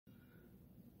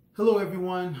Hello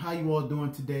everyone, how you all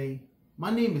doing today? My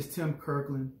name is Tim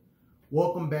Kirkland.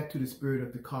 Welcome back to the Spirit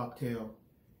of the Cocktail.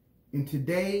 And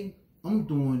today I'm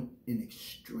doing an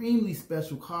extremely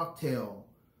special cocktail.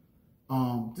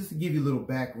 Just to give you a little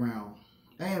background,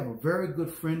 I have a very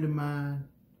good friend of mine.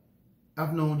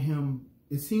 I've known him,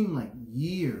 it seemed like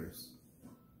years.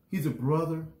 He's a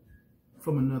brother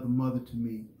from another mother to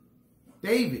me.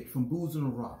 David from Booze on the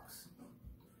Rocks.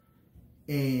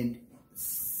 And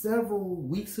several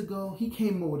weeks ago, he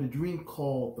came up with a drink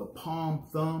called the Pom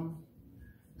Thumb.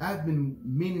 I've been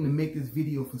meaning to make this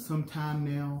video for some time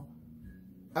now.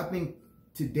 I think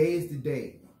today is the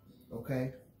day,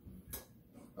 okay?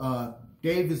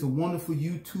 Dave is a wonderful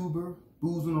YouTuber.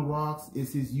 Booze on the Rocks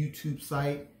is his YouTube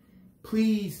site.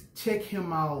 Please check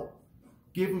him out.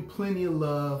 Give him plenty of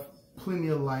love, plenty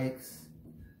of likes.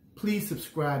 Please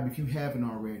subscribe if you haven't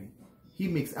already. He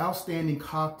makes outstanding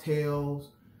cocktails.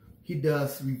 He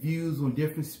does reviews on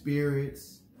different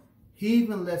spirits. He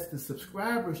even lets the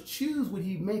subscribers choose what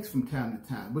he makes from time to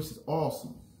time, which is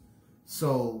awesome.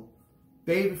 So,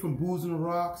 David from Booze on the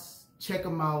Rocks, check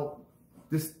him out.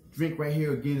 This drink right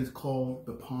here, again, is called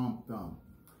the Pom Thumb.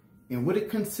 And what it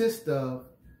consists of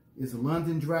is a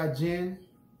London dry gin,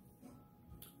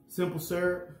 simple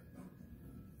syrup.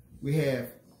 We have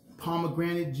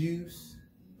pomegranate juice,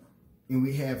 and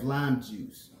we have lime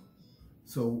juice.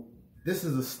 So this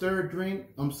is a stirred drink.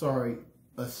 I'm sorry,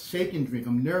 a shaken drink.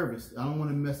 I'm nervous. I don't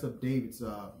want to mess up David's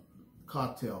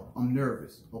cocktail. I'm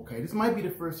nervous, okay? This might be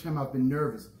the first time I've been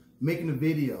nervous making a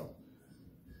video.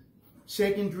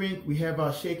 Shaken drink, we have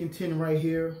our shaken tin right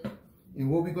here. And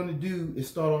what we're gonna do is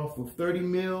start off with 30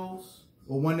 mils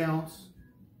or 1 ounce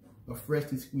of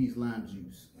freshly squeezed lime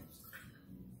juice.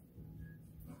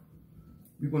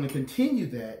 We're gonna continue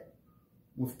that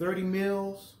with 30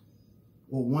 mils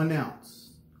or 1 ounce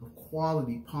of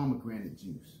quality pomegranate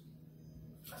juice.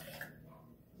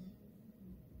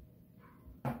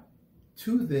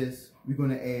 To this, we're going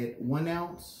to add 1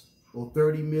 ounce or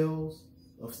 30 mils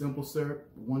of simple syrup,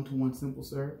 1-to-1 simple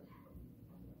syrup.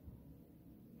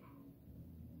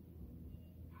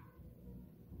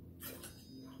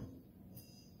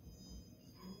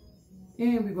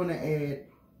 And we're going to add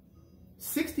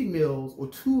 60 mils or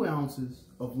 2 ounces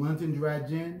of London dry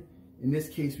gin. In this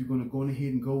case, we're going to go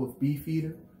ahead and go with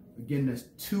Beefeater. Again, that's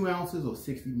 2 ounces or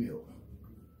 60 mils.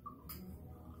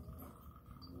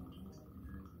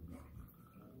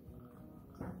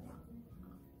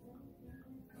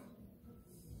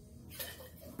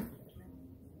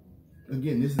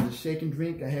 Again, this is a shaken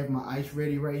drink. I have my ice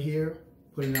ready right here.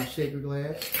 Put it in our shaker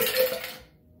glass.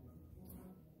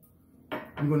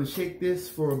 I'm going to shake this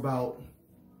for about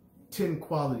 10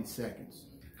 quality seconds.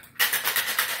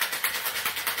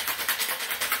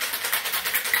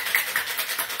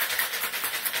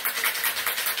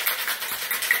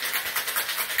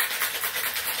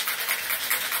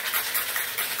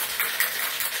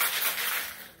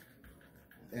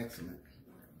 Excellent.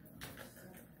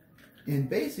 And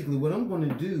basically what I'm going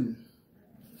to do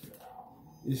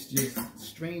is just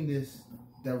strain this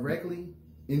directly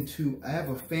into, I have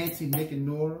a fancy Nick and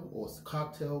Nora or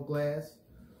cocktail glass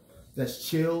that's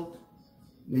chilled.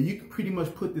 Now you can pretty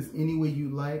much put this any way you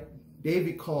like.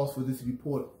 David calls for this to be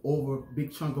poured over a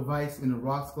big chunk of ice in a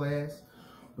rocks glass.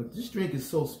 But this drink is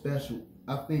so special,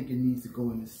 I think it needs to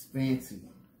go in this fancy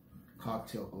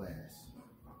cocktail glass.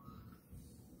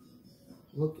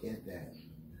 Look at that.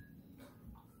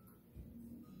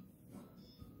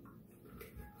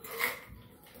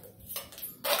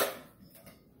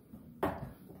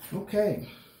 Okay,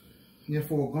 now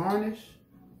for a garnish,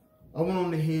 I went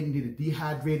on ahead and did a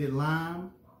dehydrated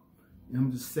lime, and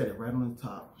I'm just set it right on the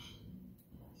top.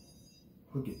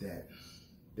 Look at that.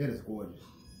 That is gorgeous.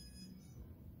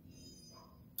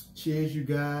 Cheers, you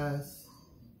guys.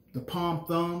 The Pom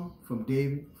Thumb from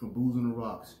David from Booze on the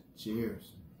Rocks.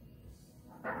 Cheers.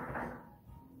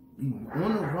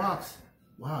 On the rocks,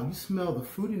 wow, you smell the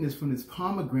fruitiness from this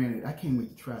pomegranate. I can't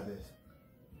wait to try this.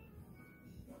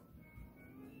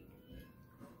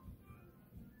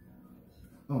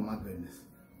 Oh my goodness.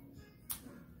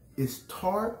 It's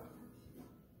tart,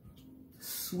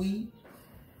 sweet.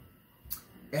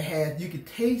 It has, you can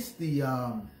taste the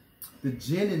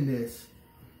gin in this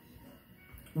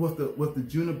with the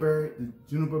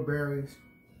juniper berries.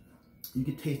 You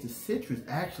can taste the citrus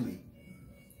actually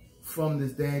from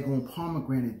this daggone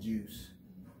pomegranate juice.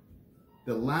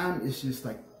 The lime is just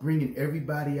like bringing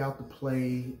everybody out to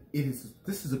play.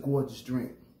 This is a gorgeous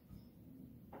drink.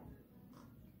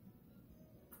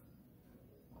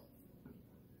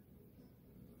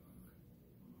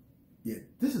 Yeah,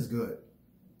 this is good.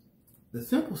 The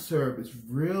simple syrup is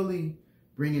really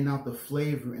bringing out the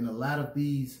flavor in a lot of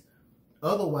these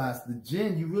Otherwise, the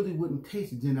gin, you really wouldn't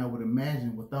taste the gin, I would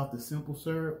imagine, without the simple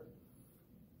syrup.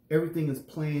 Everything is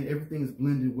plain, everything is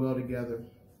blended well together.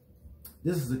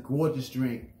 This is a gorgeous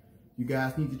drink. You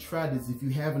guys need to try this if you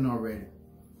haven't already.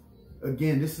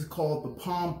 Again, this is called the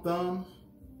Pom Thumb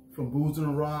from Booze on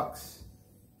the Rocks.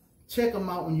 Check them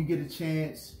out when you get a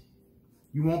chance.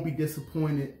 You won't be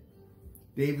disappointed.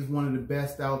 Dave is one of the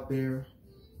best out there.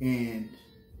 And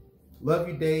love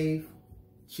you, Dave.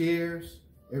 Cheers.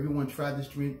 Everyone try this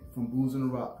drink from Booze on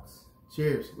the Rocks.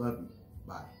 Cheers. Love you.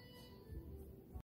 Bye.